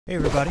Hey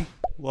everybody,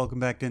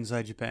 welcome back to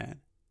Inside Japan.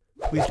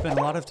 We've spent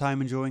a lot of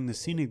time enjoying the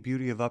scenic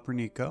beauty of Upper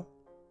Nikko,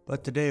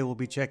 but today we'll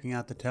be checking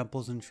out the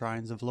temples and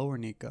shrines of Lower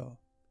Nikko.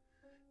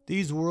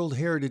 These World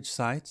Heritage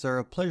sites are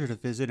a pleasure to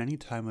visit any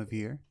time of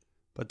year,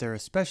 but they're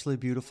especially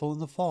beautiful in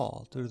the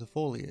fall due to the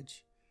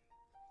foliage.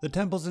 The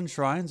temples and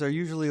shrines are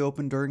usually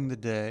open during the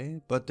day,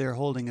 but they're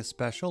holding a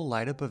special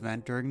light-up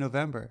event during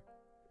November.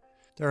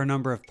 There are a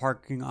number of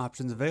parking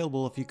options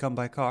available if you come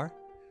by car,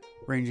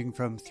 ranging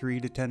from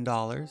 $3 to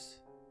 $10,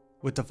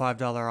 with the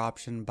 $5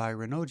 option by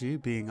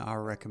Rinnoji being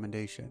our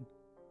recommendation.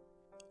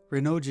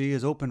 Rinnoji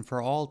is open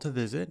for all to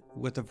visit,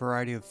 with a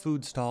variety of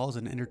food stalls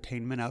and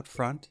entertainment out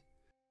front.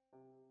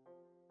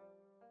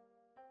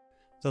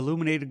 The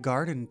illuminated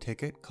garden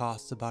ticket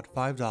costs about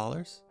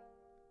 $5.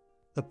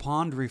 The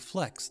pond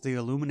reflects the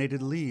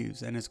illuminated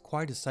leaves and is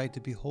quite a sight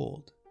to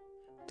behold.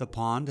 The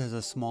pond has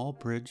a small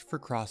bridge for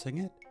crossing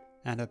it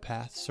and a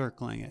path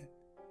circling it.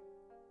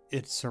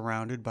 It's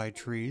surrounded by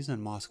trees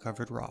and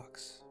moss-covered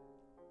rocks.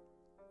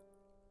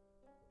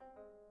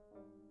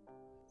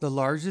 The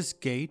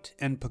largest gate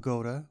and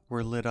pagoda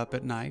were lit up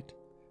at night,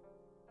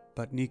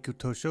 but Nikko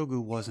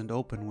Toshogu wasn't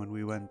open when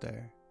we went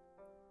there.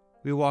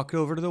 We walked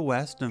over to the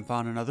west and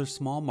found another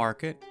small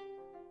market.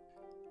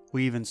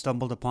 We even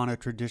stumbled upon a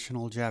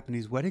traditional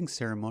Japanese wedding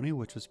ceremony,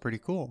 which was pretty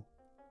cool.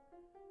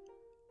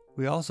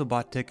 We also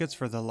bought tickets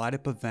for the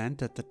light-up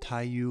event at the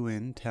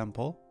Taiyuin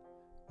Temple,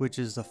 which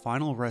is the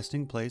final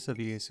resting place of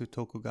Ieyasu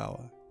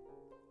Tokugawa.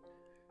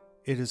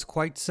 It is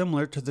quite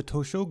similar to the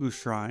Toshogu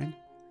Shrine,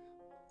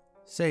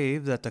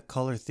 save that the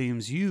color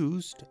themes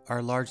used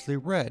are largely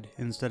red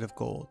instead of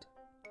gold.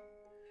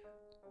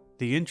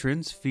 The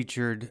entrance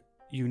featured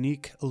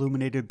unique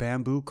illuminated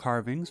bamboo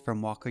carvings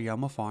from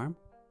Wakayama Farm.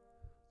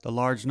 The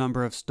large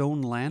number of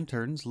stone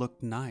lanterns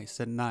looked nice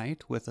at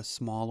night with a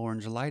small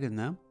orange light in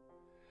them,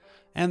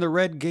 and the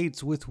red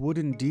gates with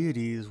wooden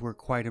deities were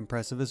quite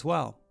impressive as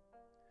well.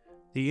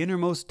 The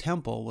innermost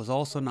temple was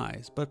also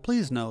nice, but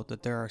please note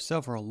that there are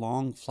several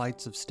long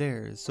flights of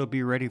stairs, so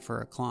be ready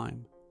for a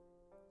climb.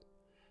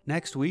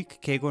 Next week,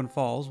 Kegon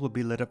Falls will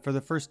be lit up for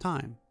the first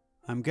time.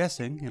 I'm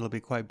guessing it'll be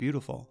quite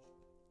beautiful.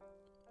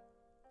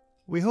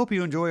 We hope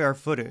you enjoy our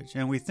footage,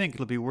 and we think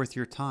it'll be worth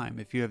your time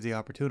if you have the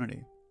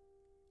opportunity.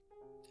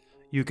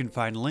 You can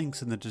find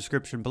links in the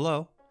description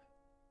below,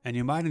 and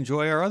you might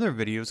enjoy our other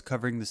videos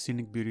covering the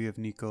scenic beauty of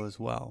Nikko as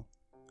well.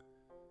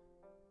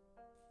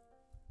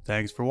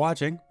 Thanks for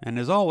watching, and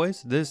as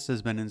always, this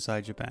has been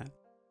Inside Japan.